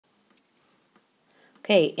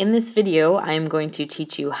Okay, in this video I am going to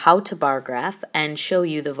teach you how to bar graph and show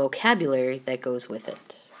you the vocabulary that goes with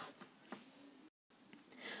it.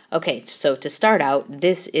 Okay, so to start out,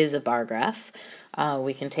 this is a bar graph.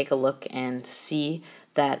 We can take a look and see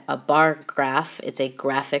that a bar graph, it's a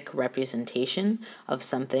graphic representation of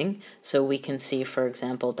something. So we can see, for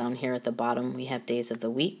example, down here at the bottom we have days of the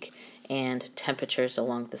week and temperatures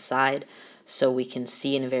along the side. So we can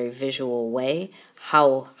see in a very visual way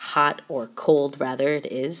how hot or cold rather it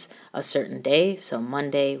is a certain day. So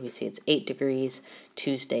Monday we see it's 8 degrees,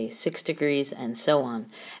 Tuesday 6 degrees, and so on.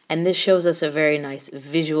 And this shows us a very nice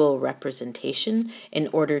visual representation in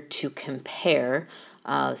order to compare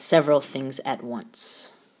several things at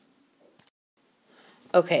once.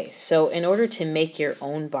 Okay, so in order to make your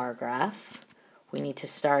own bar graph, we need to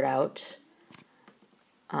start out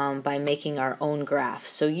by making our own graph.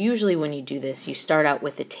 So usually when you do this, you start out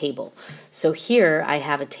with a table. So here I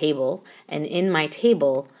have a table, and in my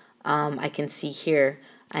table, I can see here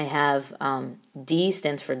I have D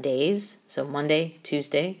stands for days, so Monday,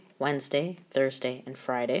 Tuesday, Wednesday, Thursday, and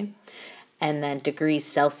Friday. And then degrees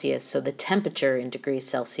Celsius, so the temperature in degrees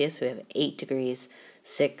Celsius, we have 8 degrees,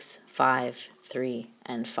 6, 5, 3,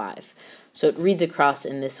 and 5. So it reads across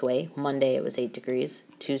in this way. Monday it was 8 degrees,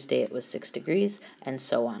 Tuesday it was 6 degrees, and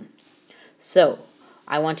so on. So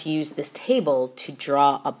I want to use this table to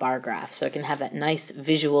draw a bar graph so I can have that nice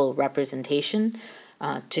visual representation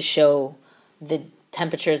to show the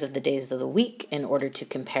temperatures of the days of the week in order to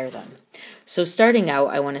compare them. So starting out,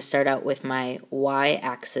 I want to start out with my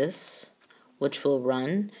y-axis, which will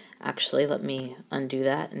run. Actually, let me undo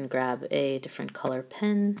that and grab a different color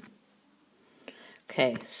pen.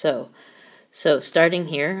 Okay, so starting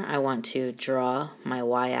here, I want to draw my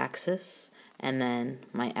y-axis and then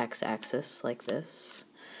my x-axis like this.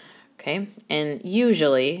 Okay, and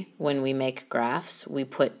usually when we make graphs, we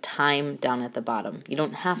put time down at the bottom. You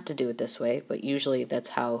don't have to do it this way, but usually that's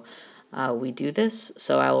how we do this.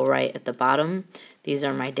 So I will write at the bottom, these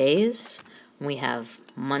are my days. We have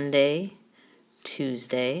Monday,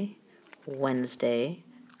 Tuesday, Wednesday,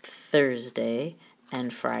 Thursday,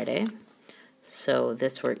 and Friday. So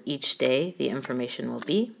this where each day the information will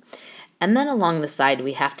be. And then along the side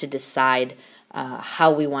we have to decide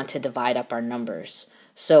how we want to divide up our numbers.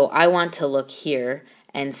 So I want to look here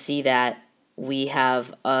and see that we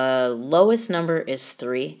have lowest number is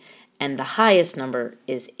 3 and the highest number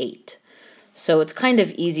is 8. So it's kind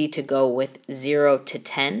of easy to go with 0 to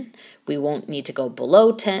 10. We won't need to go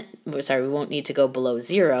below 10. Sorry, we won't need to go below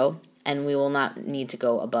 0, and we will not need to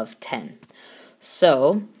go above 10.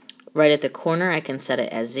 So right at the corner, I can set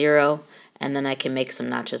it as 0, and then I can make some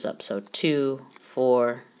notches up. So 2,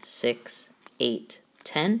 4, 6, 8,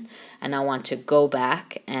 10. And I want to go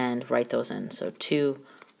back and write those in. So 2,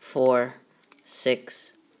 4,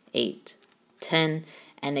 6, 8, 10.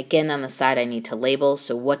 And again, on the side, I need to label.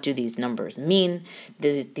 So what do these numbers mean?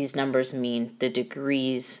 These numbers mean the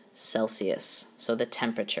degrees Celsius, so the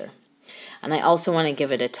temperature. And I also want to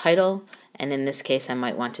give it a title. And in this case, I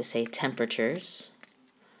might want to say temperatures.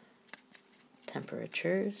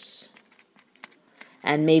 Temperatures.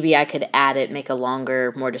 And maybe I could add it, make a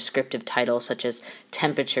longer, more descriptive title, such as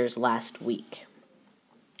temperatures last week.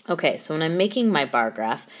 Okay, so when I'm making my bar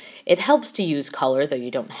graph, it helps to use color, though you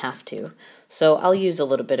don't have to. So I'll use a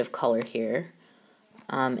little bit of color here.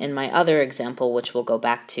 In my other example, which we'll go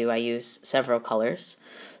back to, I use several colors.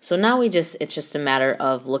 So now it's just a matter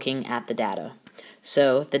of looking at the data.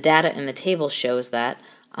 So the data in the table shows that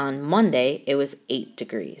on Monday, it was 8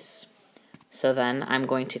 degrees. So then I'm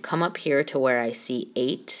going to come up here to where I see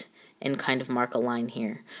 8 and kind of mark a line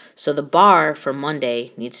here. So the bar for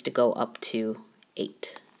Monday needs to go up to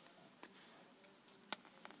 8.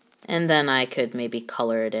 And then I could maybe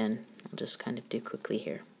color it in. I'll just kind of do quickly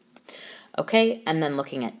here. Okay, and then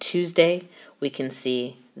looking at Tuesday, we can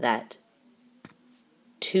see that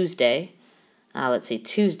Tuesday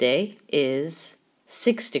is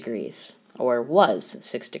 6 degrees. Or was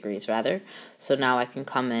 6 degrees rather. So now I can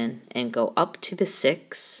come in and go up to the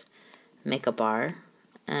 6, make a bar,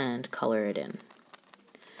 and color it in.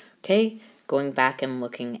 Okay, going back and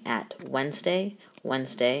looking at Wednesday.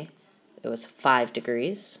 Wednesday, it was 5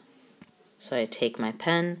 degrees. So I take my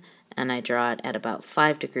pen and I draw it at about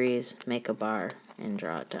 5 degrees, make a bar, and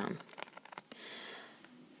draw it down.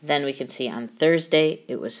 Then we can see on Thursday,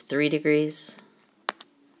 it was 3 degrees.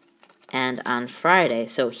 And on Friday,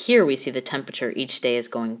 so here we see the temperature each day is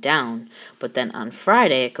going down, but then on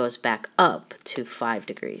Friday it goes back up to 5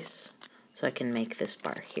 degrees. So I can make this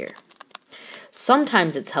bar here.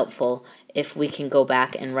 Sometimes it's helpful if we can go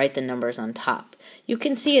back and write the numbers on top. You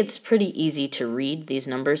can see it's pretty easy to read these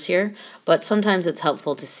numbers here, but sometimes it's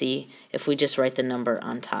helpful to see if we just write the number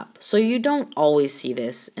on top. So you don't always see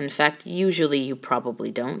this. In fact, usually you probably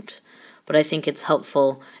don't. But I think it's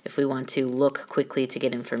helpful if we want to look quickly to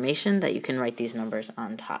get information that you can write these numbers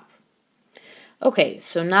on top. Okay,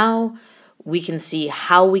 so now we can see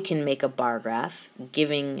how we can make a bar graph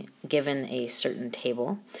given a certain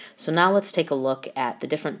table. So now let's take a look at the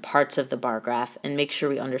different parts of the bar graph and make sure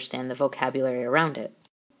we understand the vocabulary around it.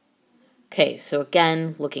 Okay, so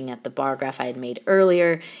again, looking at the bar graph I had made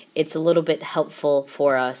earlier, it's a little bit helpful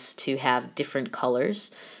for us to have different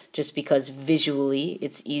colors just because visually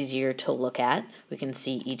it's easier to look at. We can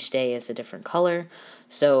see each day as a different color.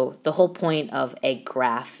 So the whole point of a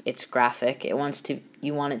graph, it's graphic. You want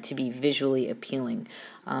it to be visually appealing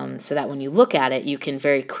so that when you look at it, you can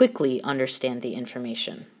very quickly understand the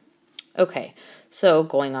information. Okay, so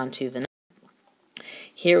going on to the next.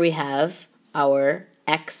 Here we have our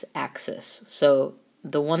x-axis. So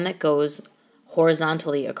the one that goes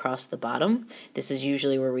horizontally across the bottom, this is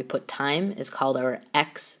usually where we put time, is called our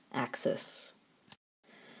x-axis.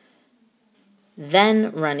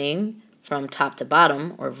 Then running from top to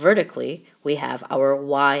bottom, or vertically, we have our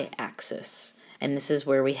y-axis. And this is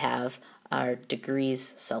where we have our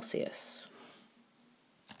degrees Celsius.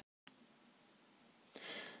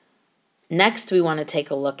 Next, we want to take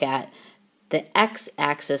a look at the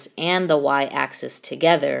x-axis and the y-axis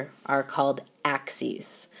together are called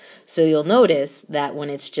axes. So you'll notice that when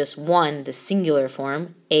it's just one, the singular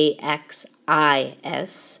form, A-X-I-S,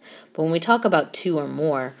 but when we talk about two or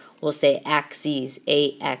more, we'll say axes,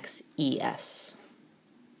 A-X-E-S.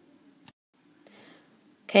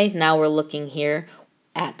 Okay, now we're looking here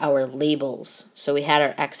at our labels. So we had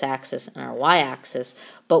our x-axis and our y-axis,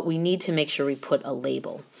 but we need to make sure we put a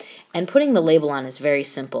label. And putting the label on is very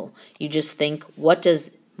simple. You just think, what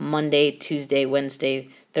does Monday, Tuesday, Wednesday,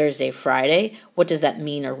 Thursday, Friday, what does that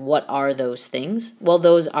mean, or what are those things? Well,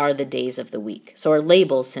 those are the days of the week. So our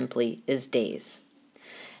label simply is days.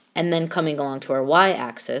 And then coming along to our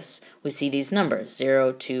y-axis, we see these numbers,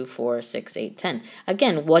 0, 2, 4, 6, 8, 10.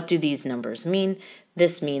 Again, what do these numbers mean?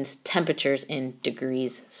 This means temperatures in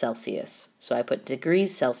degrees Celsius. So I put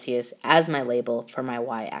degrees Celsius as my label for my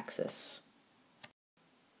y-axis.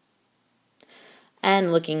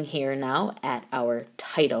 And looking here now at our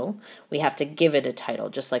title, we have to give it a title.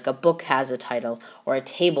 Just like a book has a title or a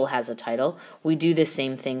table has a title, we do the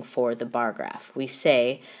same thing for the bar graph. We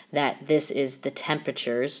say that this is the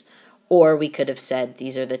temperatures, or we could have said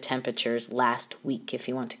these are the temperatures last week if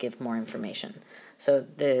you want to give more information. So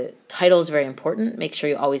the title is very important. Make sure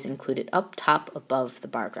you always include it up top above the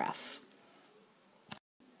bar graph.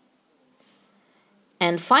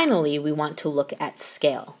 And finally, we want to look at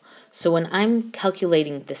scale. So when I'm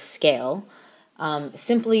calculating the scale,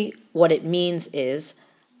 simply what it means is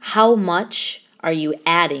how much are you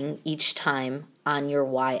adding each time on your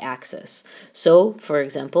y-axis. So, for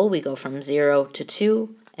example, we go from 0 to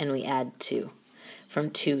 2 and we add 2. From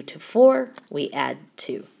 2 to 4, we add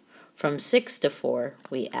 2. From 6 to 4,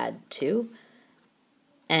 we add 2.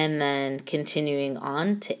 And then continuing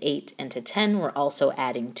on to 8 and to 10, we're also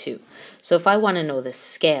adding 2. So if I want to know the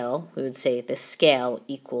scale, we would say the scale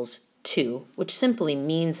equals 2, which simply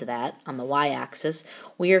means that on the y-axis,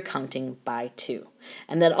 we are counting by 2.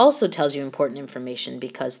 And that also tells you important information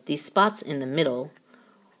because these spots in the middle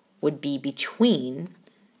would be between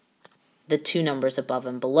the two numbers above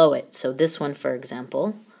and below it. So this one, for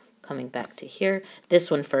example, coming back to here, this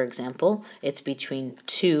one, for example, it's between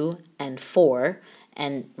 2 and 4,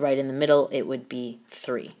 and right in the middle it would be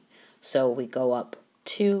 3. So we go up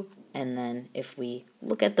 2, and then if we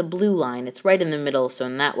look at the blue line, it's right in the middle, so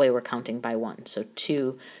in that way we're counting by 1. So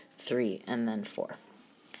 2, 3, and then 4.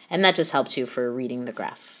 And that just helps you for reading the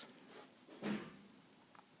graph.